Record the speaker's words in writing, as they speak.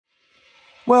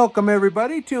Welcome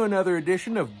everybody to another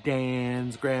edition of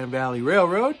Dan's Grand Valley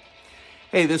Railroad.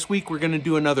 Hey, this week we're going to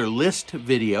do another list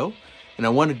video, and I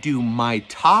want to do my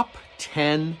top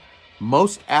 10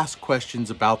 most asked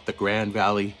questions about the Grand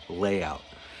Valley layout.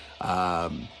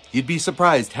 You'd be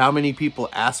surprised how many people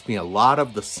ask me a lot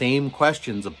of the same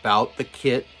questions about the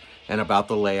kit and about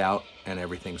the layout and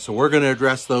everything. So we're going to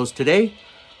address those today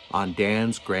on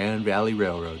Dan's Grand Valley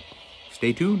Railroad.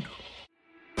 Stay tuned.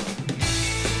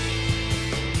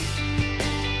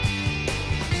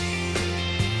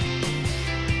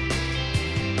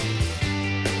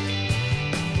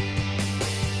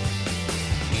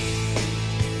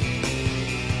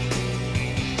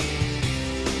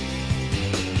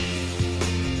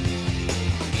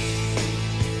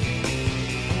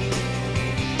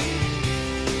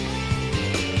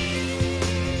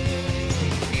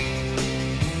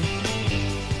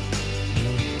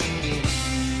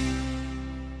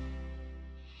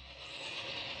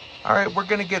 All right, we're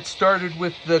going to get started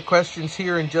with the questions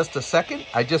here in just a second.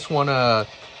 I just want to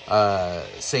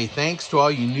say thanks to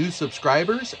all you new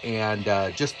subscribers and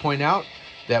just point out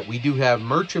that we do have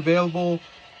merch available,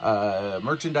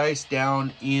 merchandise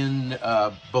down in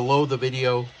below the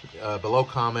video, below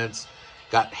comments.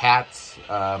 Got hats,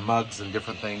 mugs, and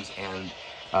different things. And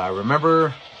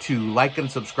remember to like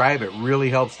and subscribe. It really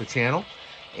helps the channel.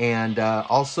 And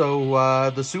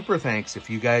also the super thanks, if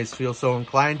you guys feel so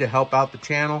inclined to help out the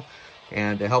channel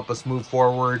and to help us move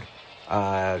forward,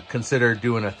 consider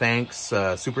doing a thanks,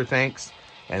 super thanks,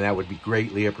 and that would be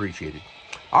greatly appreciated.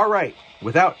 All right,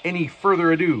 without any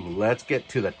further ado, let's get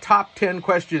to the top 10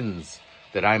 questions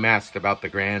that I'm asked about the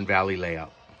Grand Valley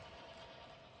layout.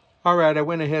 All right, I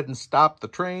went ahead and stopped the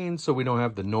train so we don't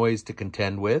have the noise to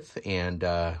contend with and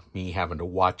me having to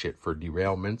watch it for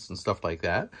derailments and stuff like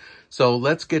that. So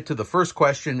let's get to the first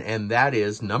question, and that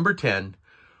is number 10.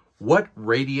 What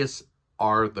radius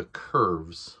are the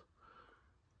curves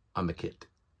on the kit?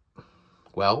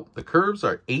 Well, the curves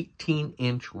are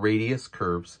 18-inch radius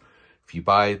curves. If you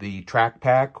buy the track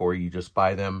pack or you just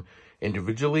buy them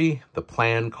individually, the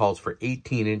plan calls for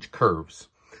 18-inch curves.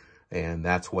 And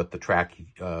that's what the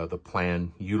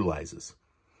plan utilizes.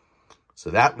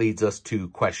 So that leads us to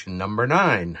question number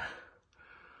 9.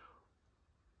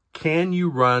 Can you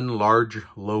run large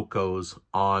locos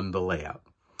on the layout?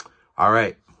 All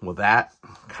right, well, that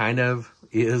kind of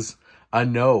is a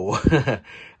no.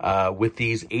 With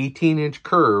these 18-inch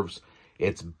curves,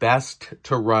 it's best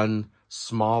to run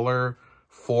smaller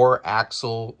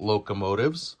 4-axle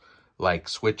locomotives like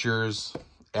switchers,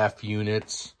 F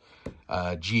units,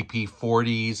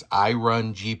 GP40s. I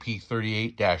run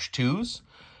GP38-2s.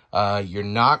 You're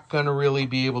not going to really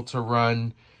be able to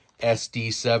run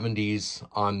SD70s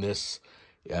on this.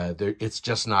 It's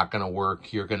just not going to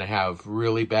work. You're going to have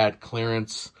really bad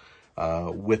clearance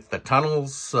with the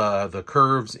tunnels, the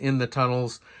curves in the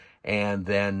tunnels. And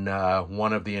then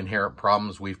one of the inherent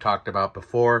problems we've talked about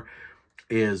before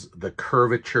is the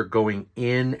curvature going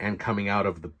in and coming out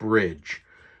of the bridge.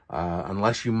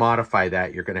 Unless you modify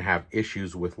that, you're going to have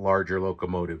issues with larger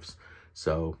locomotives.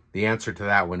 So the answer to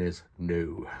that one is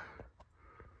no.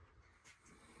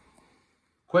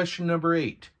 Question number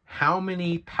 8. How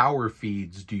many power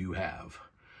feeds do you have?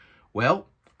 Well,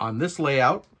 on this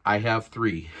layout, I have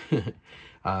 3.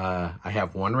 I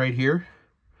have one right here,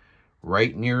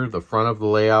 right near the front of the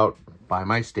layout by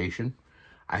my station.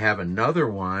 I have another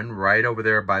one right over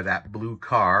there by that blue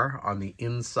car on the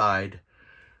inside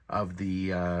of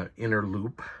the inner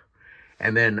loop.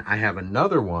 And then I have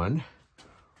another one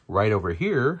right over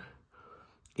here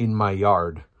in my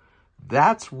yard.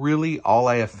 That's really all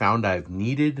I have found I've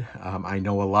needed. I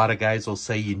know a lot of guys will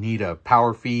say you need a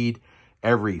power feed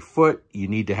every foot. You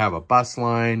need to have a bus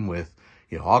line with,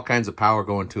 you know, all kinds of power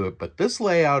going to it. But this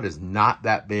layout is not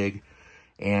that big.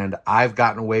 And I've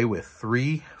gotten away with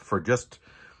 3 for just,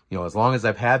 you know, as long as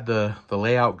I've had the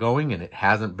layout going, and it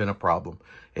hasn't been a problem.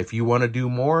 If you want to do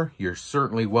more, you're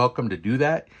certainly welcome to do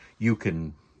that. You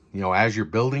can, you know, as you're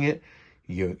building it,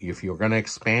 if you're going to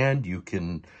expand, you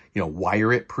can, you know,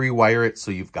 wire it, pre-wire it, so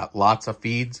you've got lots of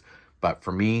feeds. But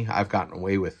for me, I've gotten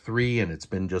away with 3, and it's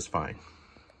been just fine.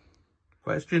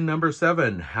 Question number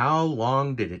 7. How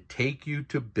long did it take you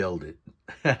to build it?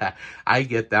 I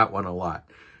get that one a lot.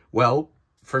 Well,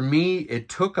 for me, it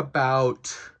took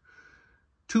about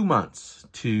 2 months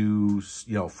to,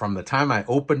 you know, from the time I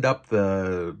opened up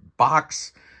the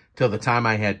box till the time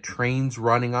I had trains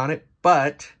running on it.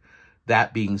 But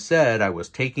that being said, I was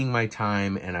taking my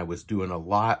time, and I was doing a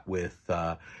lot with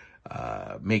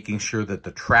making sure that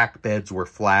the track beds were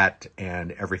flat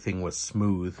and everything was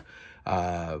smooth.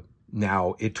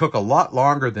 Now, it took a lot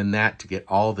longer than that to get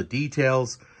all the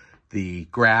details the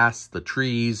grass, the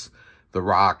trees, the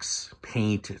rocks,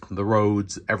 paint, the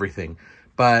roads, everything.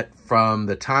 But from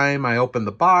the time I opened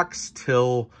the box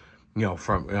till,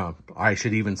 I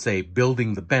should even say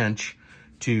building the bench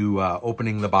to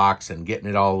opening the box and getting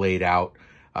it all laid out,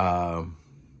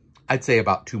 I'd say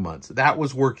about 2 months. That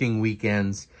was working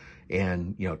weekends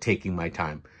and, taking my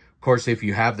time. Of course, if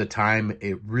you have the time,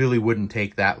 it really wouldn't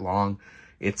take that long.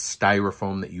 It's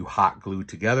styrofoam that you hot glue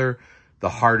together. The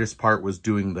hardest part was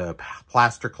doing the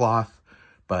plaster cloth.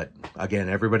 But again,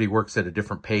 everybody works at a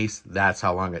different pace. That's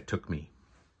how long it took me.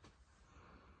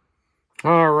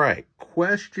 All right,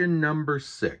 question number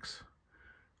 6.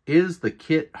 Is the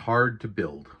kit hard to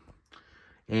build?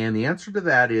 And the answer to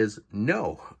that is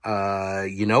no.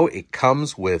 It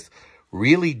comes with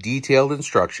really detailed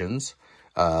instructions,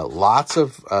 lots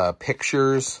of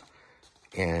pictures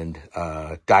and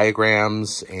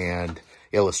diagrams and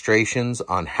illustrations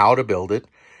on how to build it.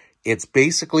 It's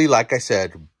basically, like I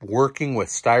said, working with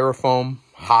styrofoam,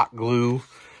 hot glue,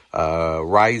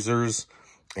 risers,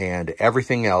 and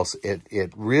everything else.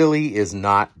 It really is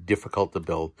not difficult to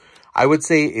build. I would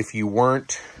say if you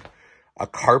weren't a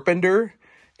carpenter,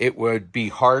 it would be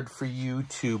hard for you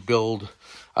to build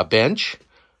a bench,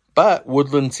 but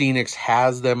Woodland Scenics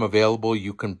has them available.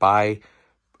 You can buy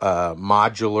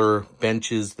modular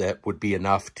benches that would be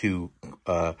enough to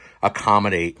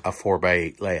accommodate a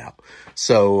 4x8 layout.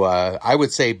 So I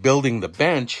would say building the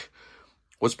bench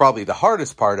was probably the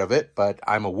hardest part of it, but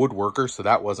I'm a woodworker, so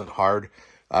that wasn't hard.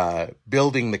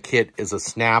 Building the kit is a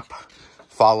snap,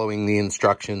 following the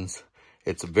instructions.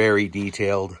 It's very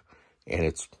detailed, and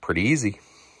it's pretty easy.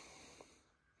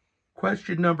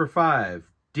 Question number 5.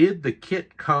 Did the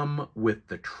kit come with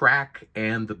the track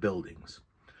and the buildings?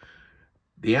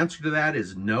 The answer to that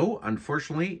is no.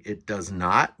 Unfortunately, it does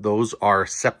not. Those are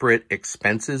separate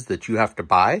expenses that you have to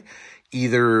buy.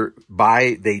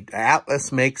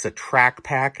 Atlas makes a track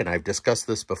pack, and I've discussed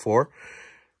this before.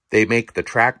 They make the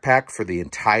track pack for the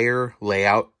entire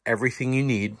layout, everything you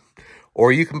need,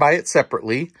 or you can buy it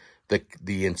separately.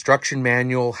 The instruction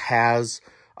manual has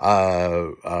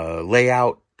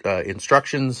layout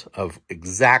instructions of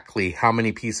exactly how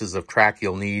many pieces of track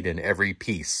you'll need in every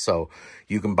piece. So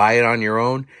you can buy it on your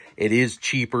own. It is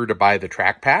cheaper to buy the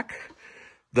track pack.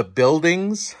 The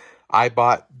buildings, I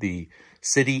bought the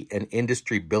City and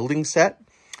Industry building set,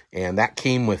 and that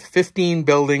came with 15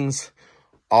 buildings,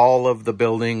 all of the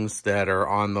buildings that are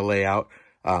on the layout,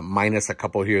 minus a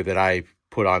couple here that I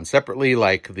put on separately,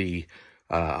 like the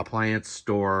appliance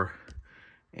store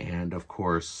and, of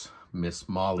course, Miss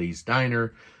Molly's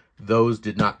Diner. Those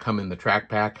did not come in the track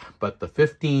pack, but the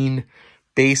 15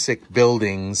 basic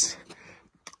buildings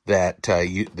that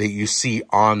you see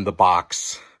on the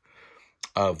box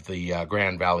of the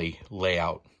Grand Valley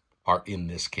layout are in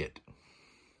this kit.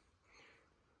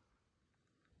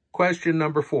 Question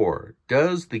number 4.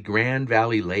 Does the Grand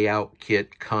Valley layout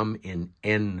kit come in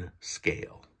N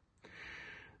scale?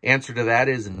 Answer to that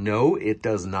is no, it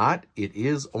does not. It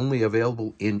is only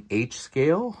available in H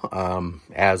scale,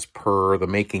 as per the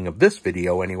making of this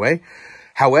video anyway.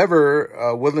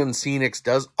 However, Woodland Scenics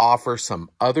does offer some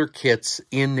other kits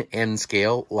in N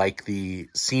scale, like the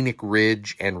Scenic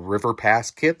Ridge and River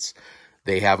Pass kits.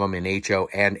 They have them in HO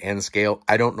and N scale.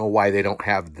 I don't know why they don't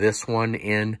have this one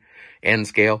in N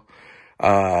scale.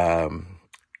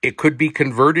 It could be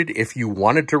converted if you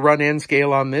wanted to run N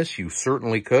scale on this. You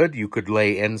certainly could. You could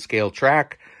lay N scale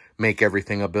track, make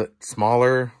everything a bit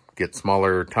smaller, get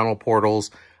smaller tunnel portals.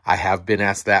 I have been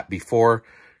asked that before.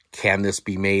 Can this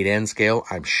be made N scale?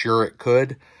 I'm sure it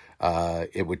could.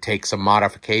 It would take some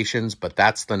modifications, but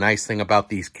that's the nice thing about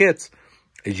these kits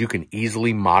is you can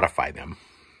easily modify them.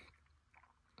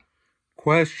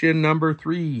 Question number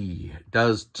 3.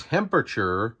 Does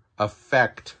temperature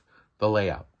affect the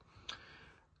layout?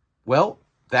 Well,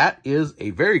 that is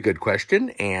a very good question,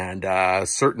 and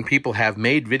certain people have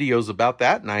made videos about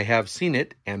that, and I have seen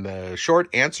it, and the short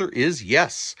answer is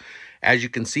yes. As you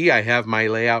can see, I have my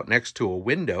layout next to a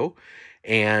window,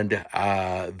 and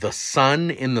the sun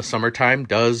in the summertime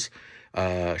does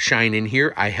shine in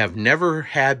here. I have never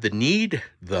had the need,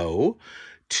 though,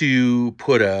 to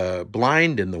put a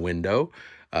blind in the window.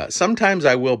 Sometimes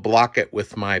I will block it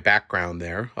with my background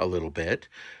there a little bit,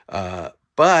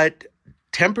 but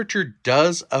temperature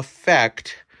does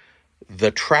affect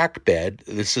the track bed.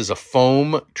 This is a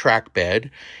foam track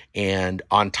bed, and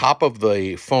on top of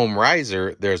the foam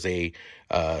riser, there's a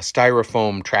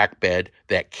styrofoam track bed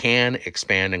that can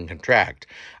expand and contract.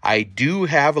 I do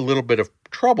have a little bit of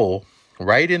trouble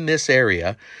right in this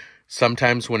area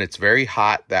Sometimes when it's very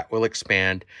hot, that will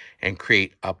expand and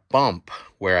create a bump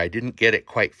where I didn't get it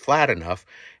quite flat enough,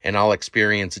 and I'll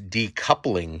experience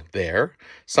decoupling there.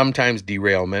 Sometimes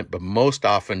derailment, but most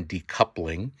often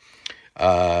decoupling.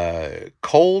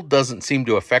 Cold doesn't seem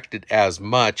to affect it as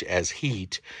much as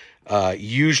heat.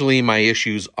 Usually my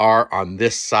issues are on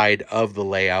this side of the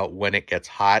layout when it gets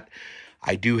hot.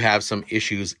 I do have some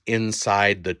issues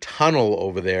inside the tunnel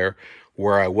over there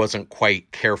where I wasn't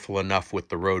quite careful enough with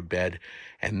the roadbed,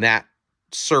 and that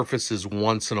surfaces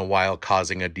once in a while,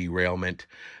 causing a derailment,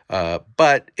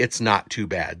 but it's not too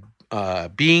bad.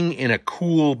 Being in a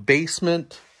cool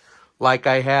basement like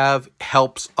I have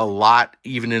helps a lot,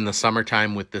 even in the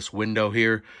summertime with this window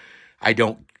here.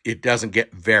 It doesn't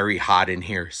get very hot in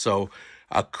here, so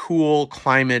a cool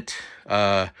climate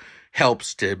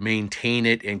helps to maintain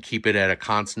it and keep it at a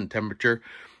constant temperature.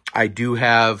 I do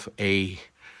have a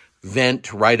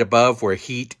vent right above where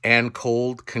heat and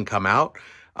cold can come out.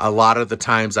 A lot of the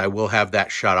times I will have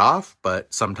that shut off,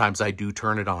 but sometimes I do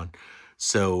turn it on.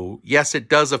 So yes, it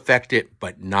does affect it,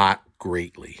 but not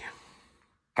greatly.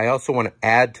 I also want to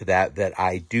add to that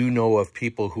I do know of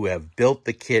people who have built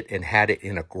the kit and had it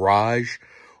in a garage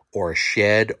or a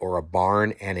shed or a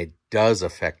barn, and it does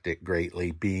affect it greatly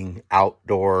being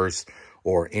outdoors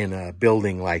or in a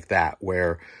building like that,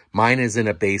 where mine is in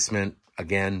a basement.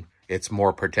 Again, it's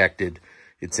more protected.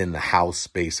 It's in the house,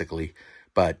 basically.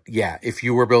 But yeah, if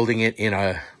you were building it in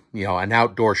an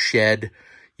outdoor shed,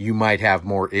 you might have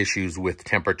more issues with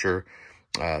temperature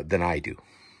than I do.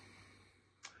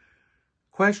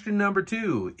 Question number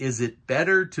 2, is it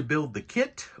better to build the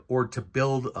kit or to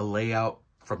build a layout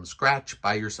from scratch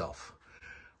by yourself?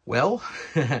 Well,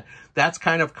 that's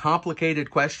kind of a complicated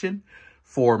question.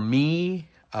 For me,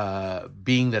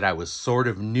 being that I was sort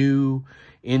of new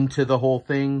into the whole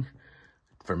thing,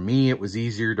 for me, it was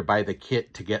easier to buy the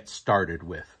kit to get started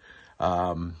with.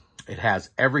 It has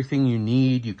everything you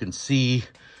need. You can see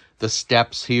the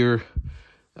steps here,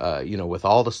 with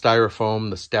all the styrofoam,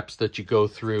 the steps that you go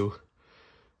through,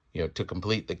 to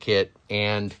complete the kit.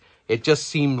 And it just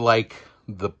seemed like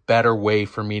the better way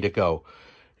for me to go.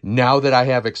 Now that I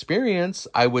have experience,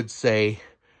 I would say,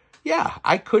 yeah,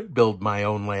 I could build my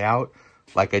own layout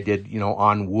like I did,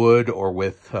 on wood or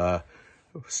with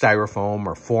styrofoam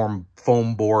or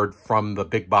foam board from the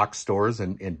big box stores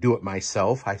and do it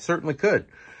myself. I certainly could.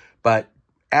 But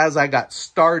as I got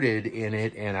started in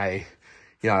it and I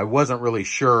wasn't really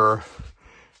sure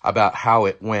about how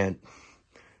it went,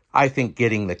 I think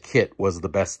getting the kit was the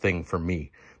best thing for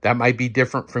me. That might be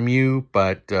different from you,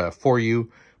 but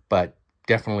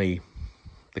definitely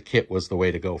the kit was the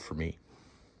way to go for me.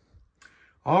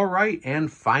 All right,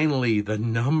 and finally, the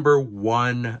number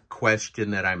 1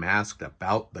 question that I'm asked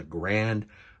about the Grand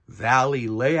Valley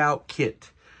Layout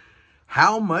Kit.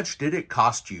 How much did it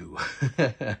cost you?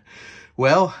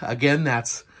 Well, again,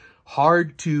 that's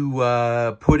hard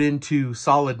to put into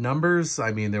solid numbers.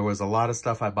 I mean, there was a lot of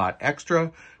stuff I bought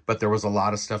extra, but there was a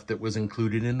lot of stuff that was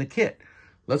included in the kit.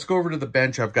 Let's go over to the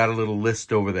bench. I've got a little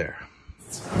list over there.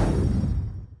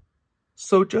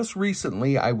 So just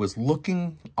recently, I was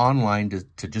looking online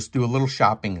to just do a little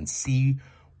shopping and see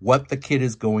what the kit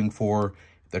is going for,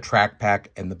 the track pack,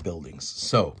 and the buildings.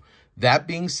 So that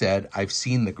being said, I've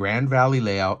seen the Grand Valley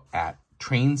layout at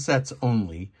Train Sets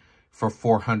Only for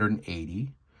 $480.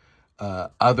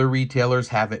 Other retailers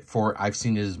have it for, I've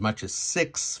seen it as much as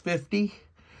 $650.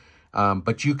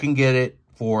 But you can get it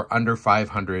for under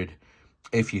 $500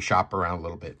 if you shop around a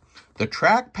little bit. The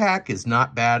track pack is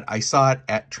not bad. I saw it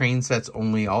at Train Sets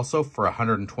Only also for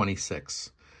 $126.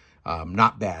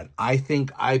 Not bad. I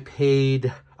think I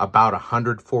paid about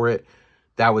 $100 for it.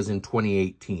 That was in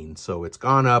 2018. So it's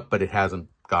gone up, but it hasn't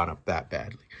gone up that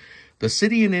badly. The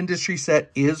City and Industry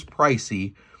set is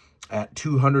pricey at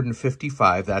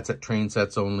 $255. That's at Train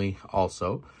Sets Only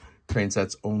also.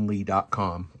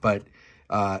 TrainSetsOnly.com. But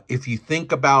if you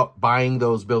think about buying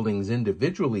those buildings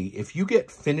individually, if you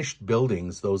get finished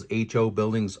buildings, those HO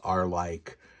buildings are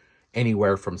like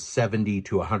anywhere from $70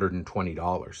 to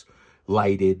 $120,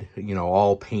 lighted,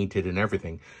 all painted and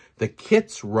everything. The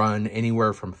kits run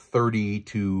anywhere from $30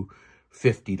 to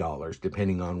 $50,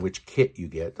 depending on which kit you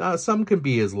get. Some can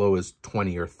be as low as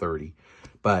 $20 or $30.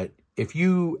 But if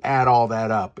you add all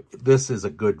that up, this is a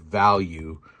good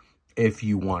value if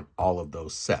you want all of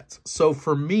those sets. So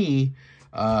for me,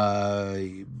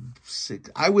 I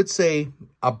would say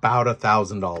about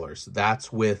 $1,000.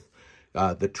 That's with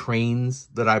the trains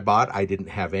that I bought. I didn't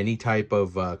have any type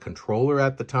of controller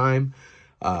at the time.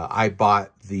 I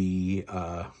bought the,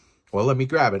 well, let me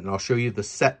grab it and I'll show you the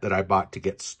set that I bought to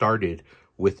get started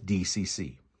with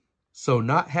DCC. So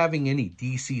not having any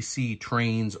DCC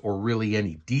trains or really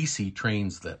any DC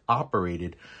trains that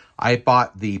operated, I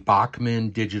bought the Bachmann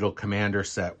Digital Commander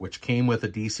set, which came with a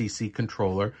DCC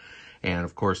controller. And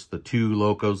of course, the two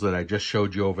locos that I just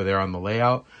showed you over there on the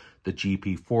layout, the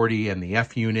GP40 and the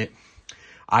F unit.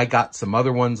 I got some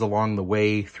other ones along the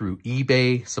way through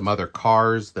eBay, some other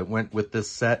cars that went with this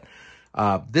set.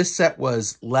 This set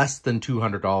was less than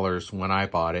 $200 when I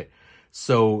bought it.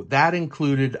 So that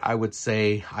included, I would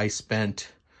say, I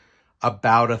spent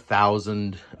about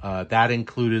 $1,000. That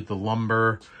included the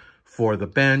lumber for the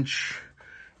bench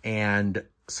and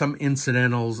some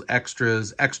incidentals,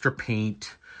 extras, extra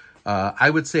paint. I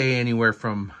would say anywhere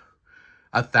from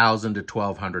 $1,000 to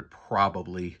 $1,200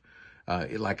 probably.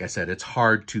 Like I said, it's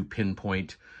hard to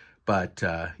pinpoint, but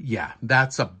yeah,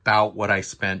 that's about what I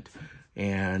spent.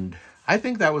 And I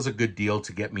think that was a good deal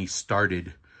to get me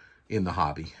started in the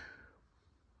hobby.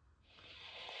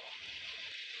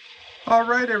 All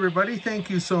right, everybody, thank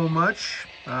you so much.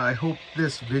 I hope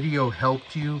this video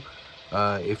helped you.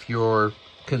 If you're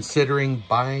considering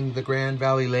buying the Grand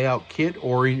Valley Layout Kit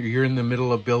or you're in the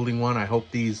middle of building one, I hope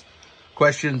these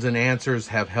questions and answers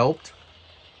have helped.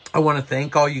 I want to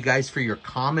thank all you guys for your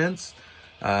comments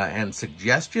and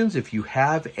suggestions. If you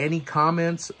have any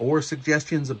comments or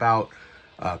suggestions about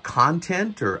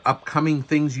content or upcoming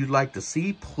things you'd like to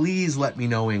see, please let me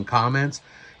know in comments.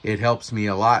 It helps me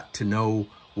a lot to know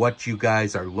what you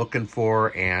guys are looking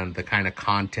for and the kind of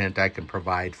content I can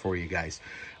provide for you guys.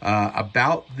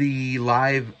 About the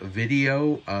live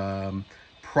video,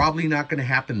 probably not going to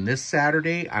happen this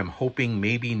Saturday. I'm hoping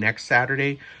maybe next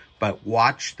Saturday, but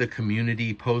watch the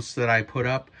community posts that I put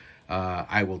up.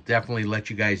 I will definitely let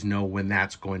you guys know when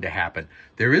that's going to happen.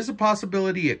 There is a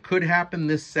possibility it could happen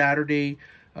this Saturday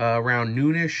around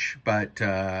noonish,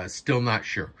 but still not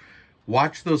sure.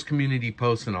 Watch those community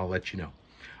posts and I'll let you know.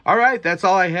 All right, that's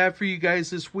all I have for you guys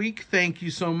this week. Thank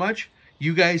you so much.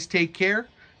 You guys take care,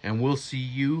 and we'll see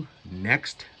you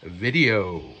next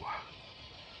video.